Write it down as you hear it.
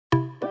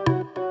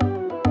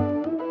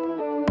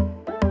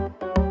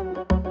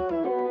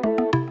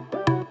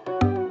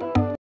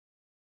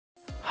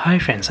Hi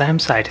friends, I am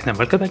Saichaitanya and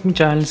welcome back to my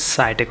channel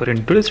Saichaitanya.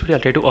 In today's video,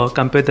 I'll try to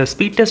compare the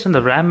speed test and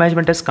the RAM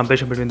management test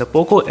comparison between the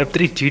Poco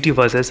F3 GT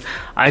versus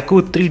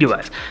iQOO 3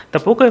 device. The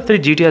Poco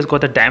F3 GT has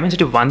got the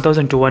dimensity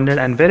 1200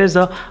 and whereas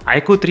the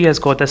iQOO 3 has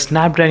got the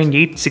Snapdragon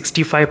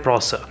 865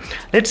 processor.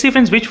 Let's see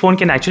friends which phone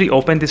can actually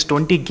open these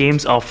 20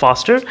 games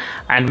faster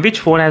and which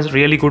phone has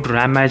really good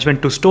RAM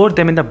management to store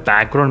them in the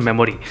background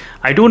memory.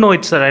 I do know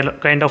it's a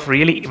kind of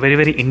really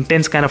very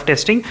intense kind of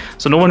testing,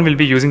 so no one will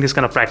be using this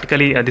kind of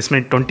practically this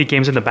many 20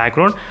 games in the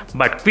background.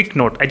 But quick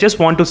note, I just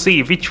want to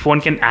see which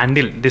phone can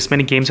handle this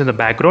many games in the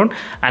background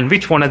and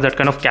which phone has that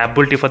kind of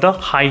capability for the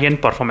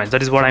high-end performance.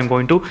 That is what I'm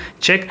going to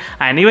check.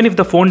 And even if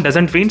the phone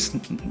doesn't win,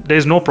 there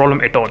is no problem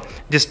at all.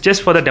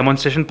 Just for the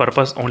demonstration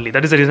purpose only.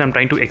 That is the reason I'm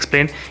trying to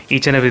explain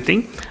each and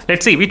everything.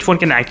 Let's see which phone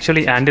can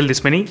actually handle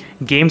this many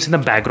games in the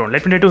background.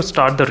 Let me try to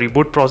start the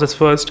reboot process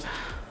first.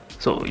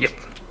 So yep.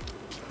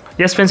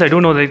 Yes friends, I do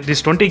know that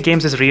this 20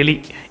 games is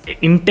really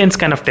intense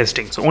kind of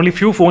testing. So only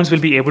few phones will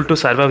be able to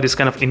survive this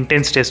kind of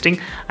intense testing,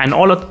 and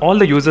all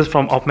the users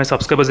of my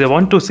subscribers, they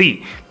want to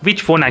see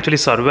which phone actually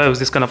survives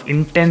this kind of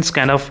intense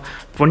kind of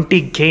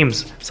 20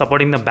 games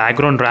supporting the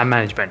background RAM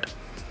management.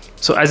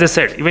 So as I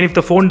said, even if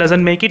the phone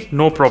doesn't make it,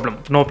 no problem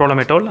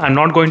at all. I'm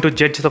not going to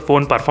judge the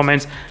phone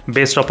performance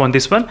based upon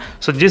this one.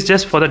 So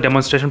just for the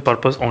demonstration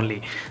purpose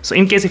only. So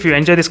in case if you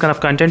enjoy this kind of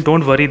content,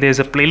 don't worry, there's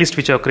a playlist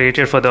which I've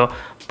created for the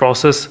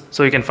process.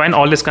 So you can find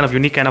all this kind of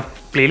unique kind of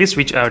playlist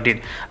which I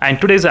did. And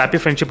today is a happy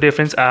friendship day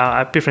friends,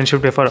 happy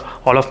friendship day for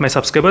all of my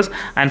subscribers.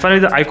 And finally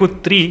the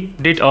iQOO 3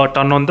 did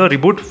turn on the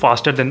reboot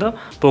faster than the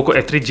Poco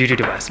F3 GT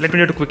device. Let me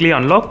try to quickly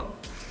unlock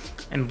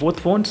in both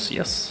phones.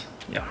 Yes,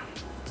 yeah.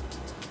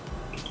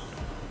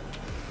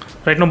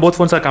 Right now both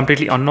phones are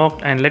completely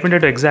unlocked, and let me try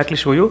to exactly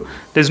show you.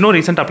 There's no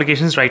recent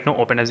applications right now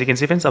open, as you can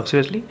see friends,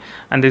 obviously,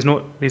 and there's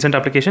no recent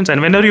applications.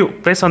 And whenever you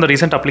press on the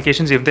recent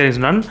applications, if there is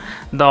none,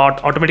 the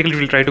automatically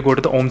will try to go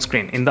to the home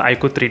screen in the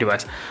iQOO 3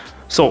 device.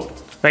 So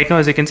right now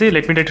as you can see,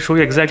 let me try to show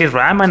you exactly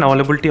RAM and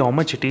availability, how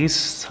much it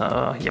is.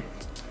 Yep.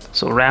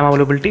 So RAM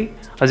availability,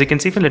 as you can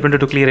see, let me try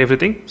to clear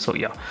everything. So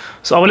yeah,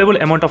 so available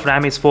amount of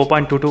RAM is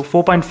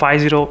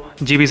 4.50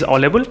 GB is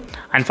available,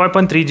 and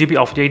 5.3 GB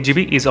of 8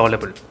 GB is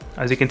available,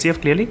 as you can see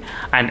clearly.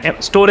 And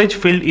storage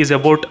filled is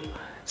about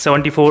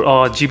 74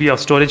 GB of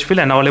storage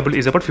filled, and available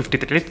is about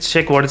 53. Let's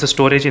check what is the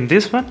storage in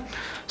this one.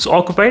 So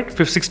occupied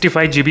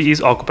 65 GB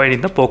is occupied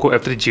in the Poco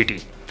F3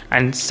 GT,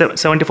 and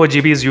 74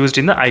 GB is used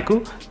in the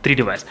iQOO 3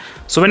 device.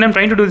 So when I'm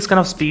trying to do this kind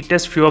of speed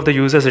test, few of the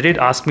users did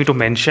ask me to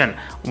mention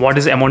what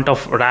is the amount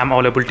of RAM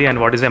availability and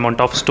what is the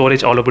amount of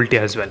storage availability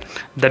as well.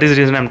 That is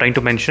the reason I'm trying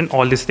to mention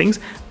all these things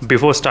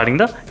before starting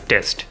the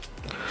test.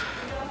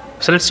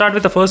 So let's start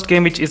with the first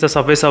game, which is the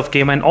Subway Surf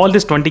game, and all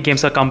these 20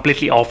 games are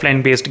completely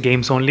offline based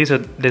games only, so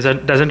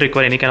doesn't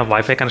require any kind of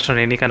Wi-Fi connection or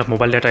any kind of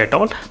mobile data at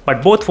all.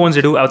 But both phones,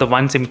 they do have the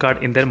one SIM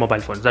card in their mobile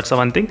phones. That's the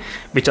one thing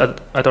which I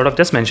thought of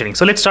just mentioning.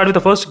 So let's start with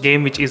the first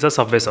game, which is the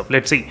Subway Surf.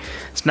 Let's see,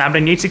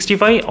 Snapdragon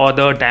 865 or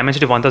the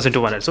Dimensity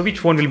 1200. So which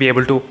phone will be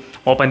able to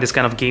open this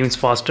kind of games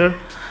faster?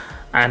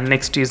 And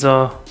next is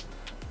a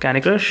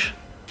Candy Crush.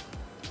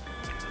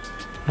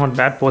 Not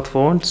bad, both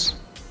phones.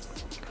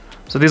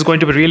 So this is going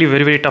to be really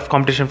very tough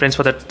competition friends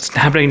for the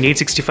Snapdragon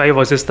 865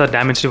 versus the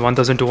Dimensity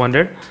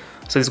 1200.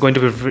 So it's going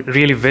to be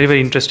really very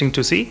interesting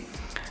to see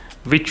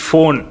which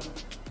phone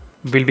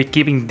will be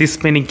keeping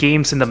this many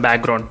games in the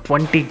background.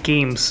 20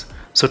 games.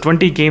 So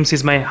 20 games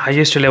is my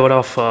highest level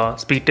of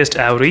speed test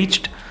I have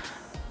reached.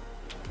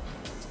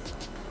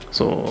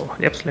 So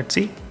yep, let's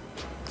see.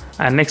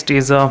 And next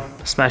is a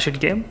Smash It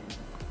game.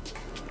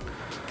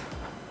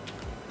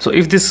 So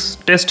if this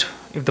test,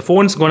 if the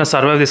phone's gonna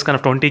survive this kind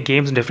of 20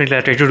 games, definitely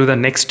I try to do the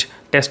next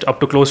test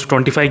up to close to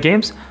 25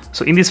 games.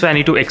 So in this way I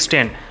need to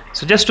extend.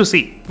 So just to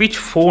see which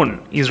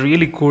phone is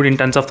really good in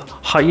terms of the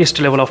highest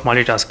level of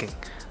multitasking.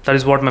 That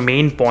is what my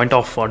main point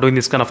of doing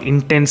this kind of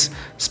intense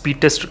speed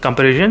test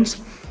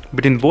comparisons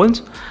between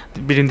phones,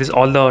 between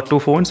all the two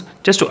phones,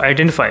 just to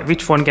identify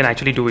which phone can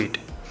actually do it.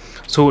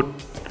 So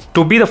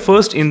to be the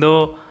first in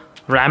the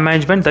RAM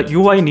management, the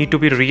UI need to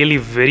be really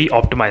very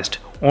optimized.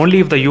 Only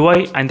if the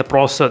UI and the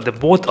processor, they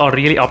both are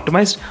really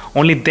optimized,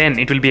 only then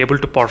it will be able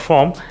to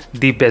perform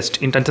the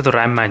best in terms of the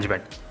RAM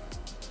management.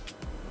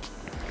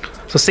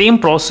 So same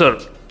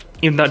processor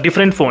in the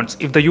different phones,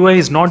 if the UI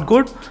is not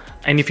good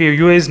and if your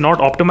UI is not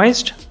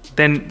optimized,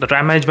 then the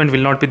RAM management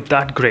will not be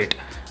that great.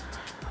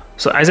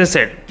 So as I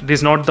said, this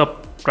is not the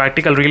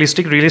practical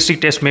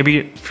realistic test.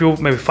 Maybe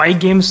 5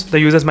 games the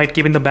users might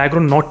keep in the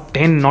background, not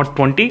 10, not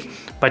 20,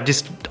 but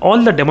just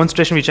all the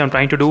demonstration which I'm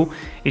trying to do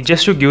is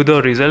just to give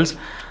the results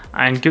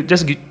and to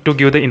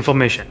give the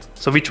information.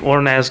 So which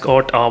one has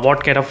got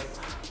what kind of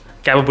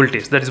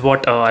capabilities, that is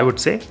what I would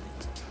say.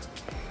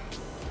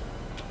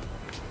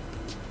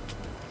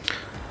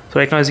 So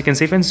right now as you can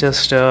see friends,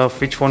 just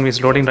which phone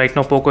is loading right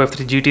now. Poco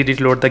F3 GT did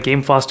load the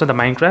game faster, the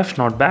Minecraft,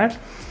 not bad.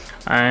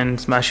 And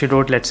Smash It,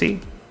 let's see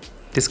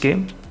this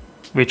game,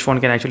 which phone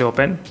can actually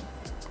open,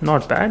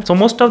 not bad. So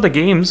most of the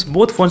games,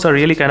 both phones are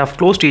really kind of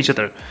close to each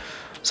other.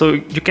 So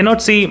you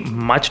cannot see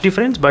much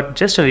difference, but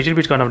just a little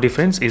bit kind of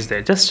difference is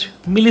there, just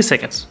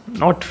milliseconds,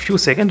 not few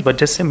seconds, but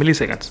just say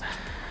milliseconds.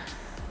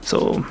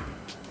 So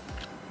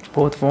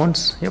both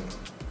phones, yep,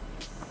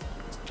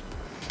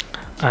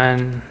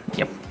 and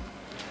yep.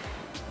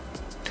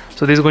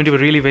 So this is going to be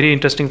really very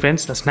interesting,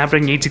 friends. The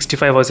Snapdragon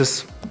 865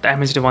 versus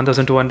Dimensity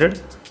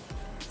 1200.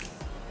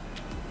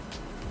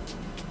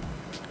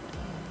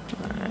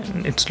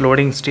 And it's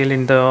loading still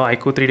in the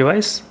iQOO 3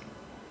 device.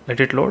 Let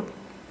it load.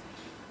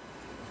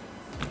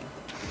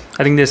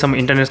 I think there's some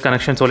internet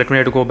connection, so let me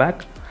have to go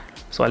back.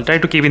 So I'll try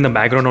to keep in the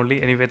background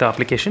only anyway the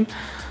application.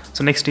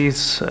 So next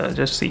is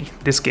just see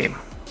this game.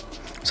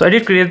 So I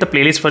did create the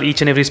playlist for each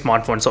and every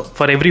smartphone. So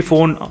for every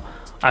phone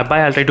I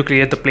buy, I'll try to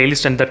create the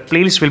playlist, and that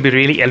playlist will be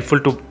really helpful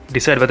to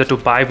decide whether to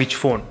buy which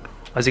phone.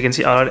 As you can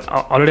see, I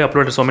already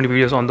uploaded so many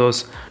videos on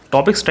those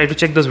topics. Try to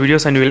check those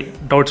videos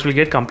and doubts will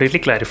get completely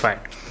clarified.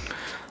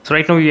 So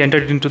right now we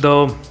entered into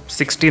the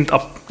 16th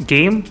up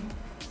game.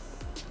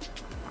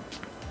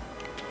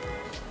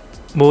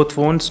 Both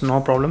phones,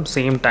 no problem,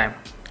 same time.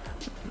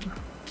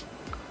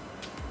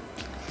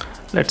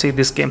 Let's see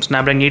this game,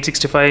 Snapdragon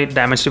 865,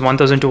 Dimensity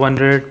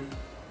 1200.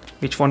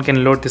 Which phone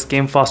can load this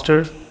game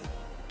faster?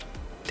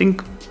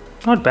 Think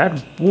not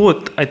bad,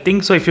 both. I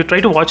think so. If you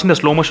try to watch in the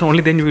slow motion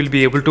only, then you will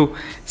be able to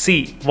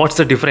see what's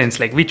the difference,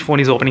 like which phone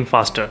is opening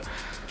faster.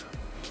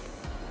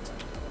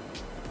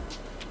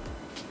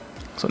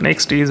 So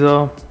next is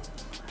a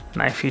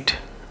knife hit,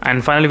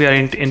 and finally we are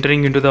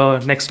entering into the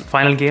next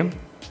final game,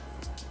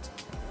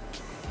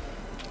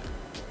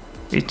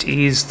 which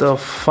is the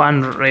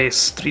Fun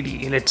Race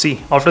 3D. Let's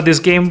see. After this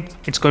game,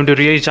 it's going to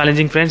be really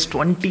challenging, friends.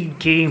 20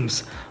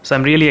 games. So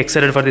I'm really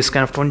excited for this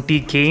kind of 20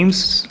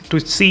 games to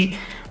see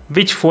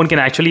which phone can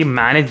actually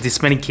manage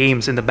this many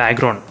games in the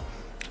background.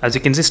 As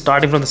you can see,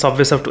 starting from the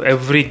Subway Surf to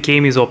every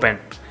game is open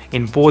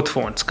in both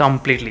phones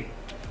completely.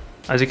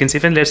 As you can see,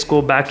 friends, let's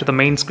go back to the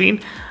main screen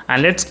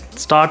and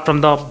let's start from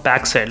the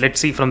back side.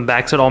 Let's see from the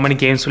back side how many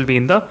games will be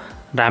in the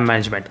RAM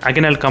management.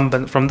 Again, I'll come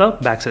from the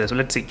back side. So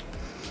let's see.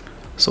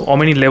 So how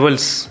many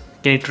levels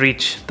can it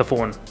reach the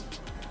phone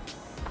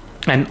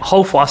and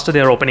how faster they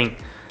are opening.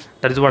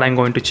 That is what I'm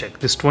going to check.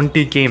 This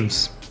 20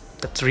 games,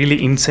 that's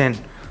really insane,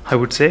 I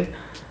would say,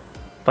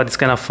 for this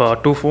kind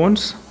of two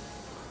phones.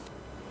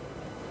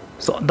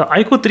 So the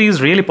iQOO 3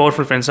 is really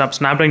powerful, friends.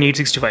 Snapdragon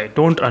 865,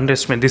 don't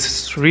underestimate, this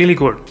is really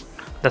good.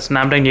 The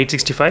Snapdragon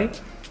 865,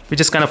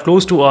 which is kind of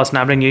close to our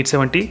Snapdragon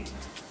 870.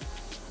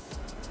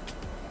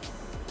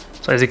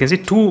 So as you can see,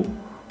 two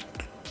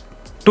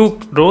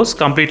rows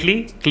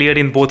completely cleared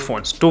in both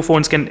phones. Two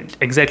phones can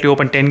exactly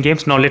open 10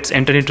 games. Now let's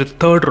enter into the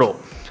third row.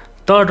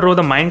 Third row,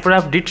 the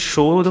Minecraft did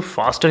show the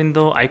faster in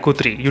the iQOO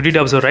 3. You did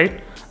observe,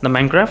 right? The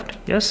Minecraft,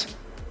 yes,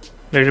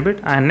 a little bit.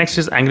 And next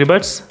is Angry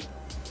Birds.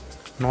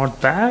 Not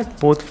bad,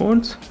 both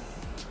phones.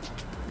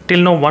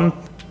 Till now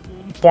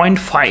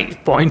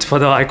 1.5 points for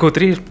the iQOO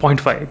 3,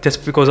 0.5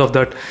 just because of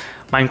that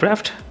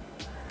Minecraft.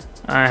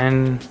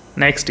 And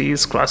next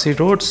is Crossy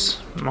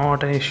Roads,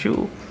 not an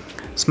issue.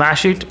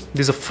 Smash It.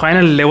 This is a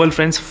final level,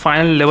 friends.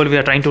 Final level we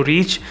are trying to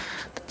reach.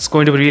 It's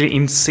going to be really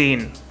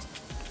insane.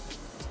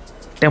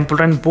 Temple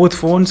Run, both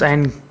phones,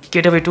 and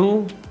Getaway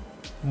 2,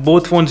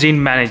 both phones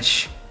didn't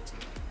manage.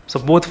 So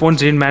both phones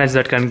didn't manage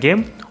that kind of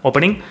game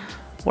opening.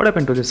 What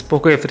happened to this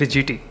Poco F3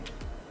 GT?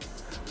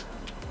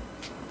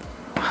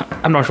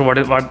 I'm not sure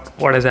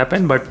what has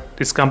happened, but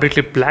it's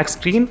completely black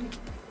screen.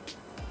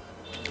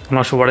 I'm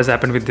not sure what has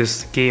happened with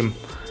this game.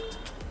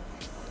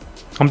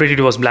 Completely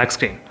it was black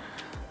screen.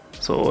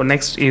 So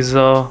next is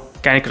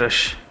Candy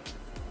Crush.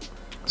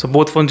 So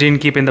both phones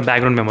didn't keep in the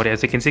background memory,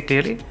 as you can see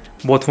clearly.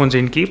 Both phones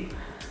didn't keep.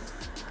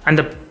 And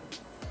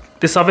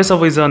the Subway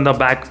Surf is on the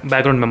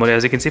background memory,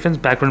 as you can see, friends,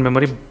 background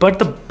memory. But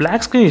the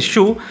black screen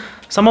issue,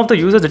 some of the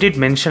users did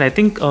mention, I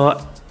think,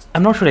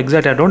 I'm not sure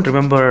exactly, I don't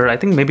remember. I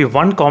think maybe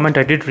one comment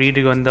I did read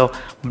on the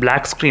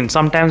black screen.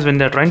 Sometimes when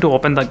they're trying to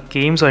open the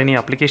games or any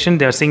application,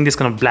 they're seeing this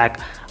kind of black.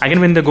 Again,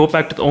 when they go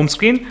back to the home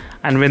screen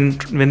and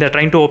when they're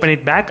trying to open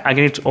it back,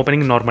 again it's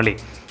opening normally.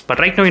 But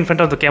right now in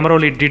front of the camera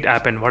only it did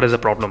happen. What is the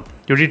problem?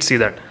 You did see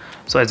that.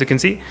 So as you can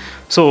see,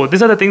 so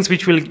these are the things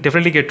which we'll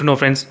definitely get to know,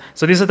 friends.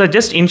 So these are the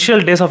just initial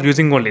days of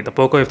using only the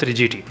Poco F3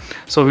 GT.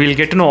 So we'll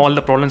get to know all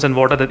the problems and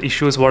what are the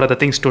issues, what are the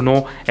things to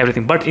know,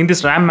 everything. But in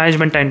this RAM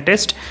management and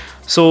test,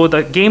 so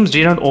the games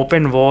did not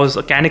open was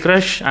Candy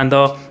Crush and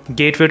the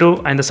Gateway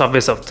 2 and the Subway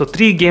Surf. So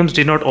 3 games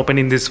did not open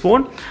in this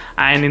phone,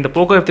 and in the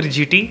Poco F3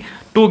 GT,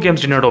 2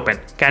 games did not open,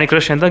 Candy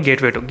Crush and the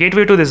Gateway 2.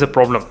 Gateway 2, there's a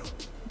problem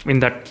in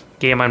that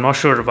game. I'm not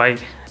sure why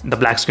the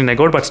black screen I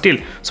got, but still,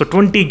 so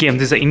 20 games,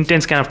 this is an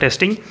intense kind of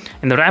testing.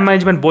 In the RAM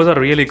management, both are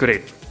really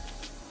great.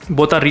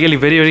 Both are really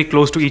very, very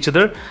close to each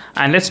other.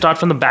 And let's start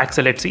from the back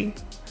side. Let's see.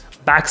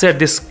 Back side,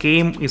 this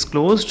game is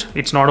closed.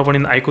 It's not open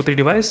in the iQOO 3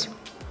 device.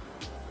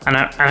 And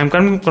I'm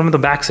coming from the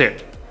back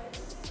side.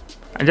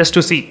 And just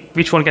to see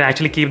which one can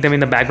actually keep them in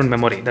the background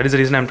memory. That is the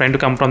reason I'm trying to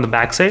come from the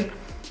back side,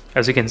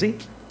 as you can see.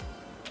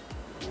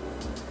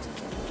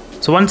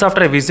 So once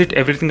after I visit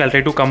everything, I'll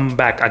try to come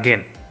back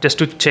again just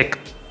to check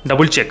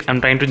double check.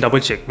 I'm trying to double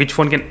check which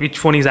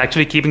phone is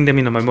actually keeping them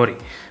in the memory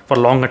for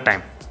longer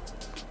time.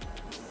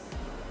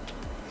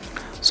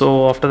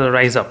 So after the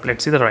rise up,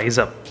 let's see the rise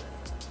up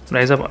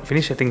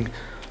finish. I think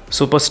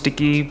super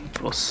sticky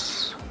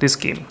plus this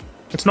game.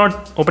 It's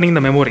not opening in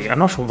the memory. I'm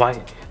not sure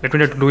why. Let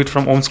me do it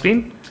from home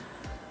screen.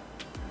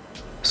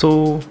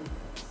 So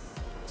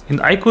in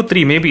the iQOO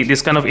 3, maybe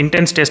this kind of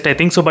intense test, I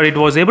think so, but it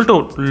was able to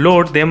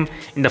load them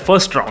in the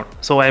first round.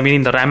 So I mean,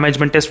 in the RAM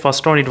management test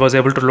first round, it was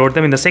able to load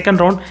them. In the second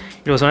round,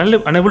 it was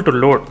unable to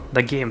load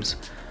the games.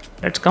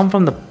 Let's come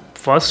from the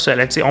first.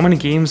 Let's see how many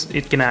games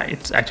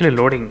it's actually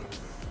loading.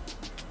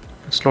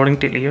 It's loading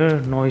till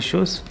here, no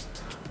issues.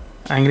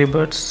 Angry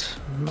Birds,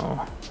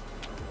 no.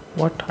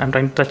 What? I'm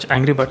trying to touch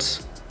Angry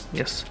Birds.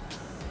 Yes.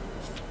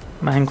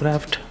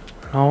 Minecraft,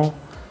 no.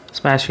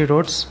 Smashy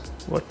Roads,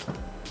 what?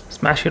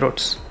 Smashy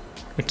Roads.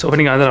 It's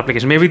opening other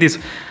application. Maybe this.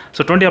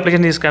 So 20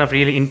 application is kind of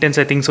really intense,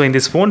 I think so, in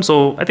this phone.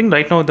 So I think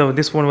right now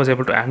this phone was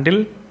able to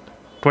handle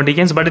 20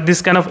 games, but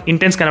this kind of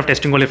intense kind of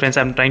testing only, friends.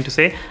 I'm trying to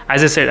say,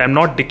 as I said, I'm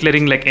not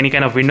declaring like any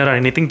kind of winner or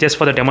anything, just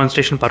for the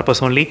demonstration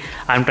purpose only.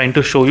 I'm trying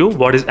to show you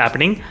what is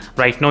happening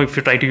right now. If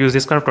you try to use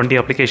this kind of 20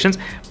 applications,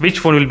 which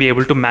phone will be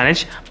able to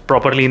manage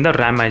properly in the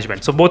RAM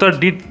management. So both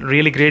did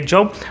really great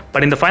job,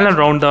 but in the final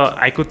round, the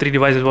iQOO 3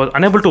 device was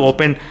unable to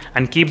open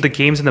and keep the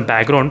games in the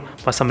background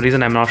for some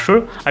reason. I'm not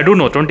sure. I do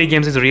know 20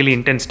 games is a really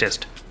intense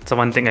test. So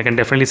one thing I can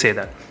definitely say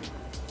that.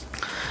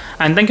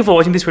 And thank you for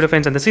watching this video,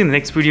 friends, and see you in the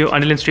next video.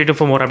 Until then, stay tuned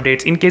for more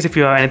updates. In case if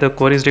you have any other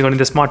queries regarding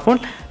the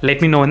smartphone,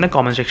 let me know in the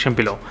comment section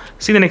below.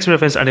 See you in the next video,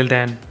 friends. Until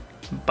then,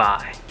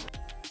 bye.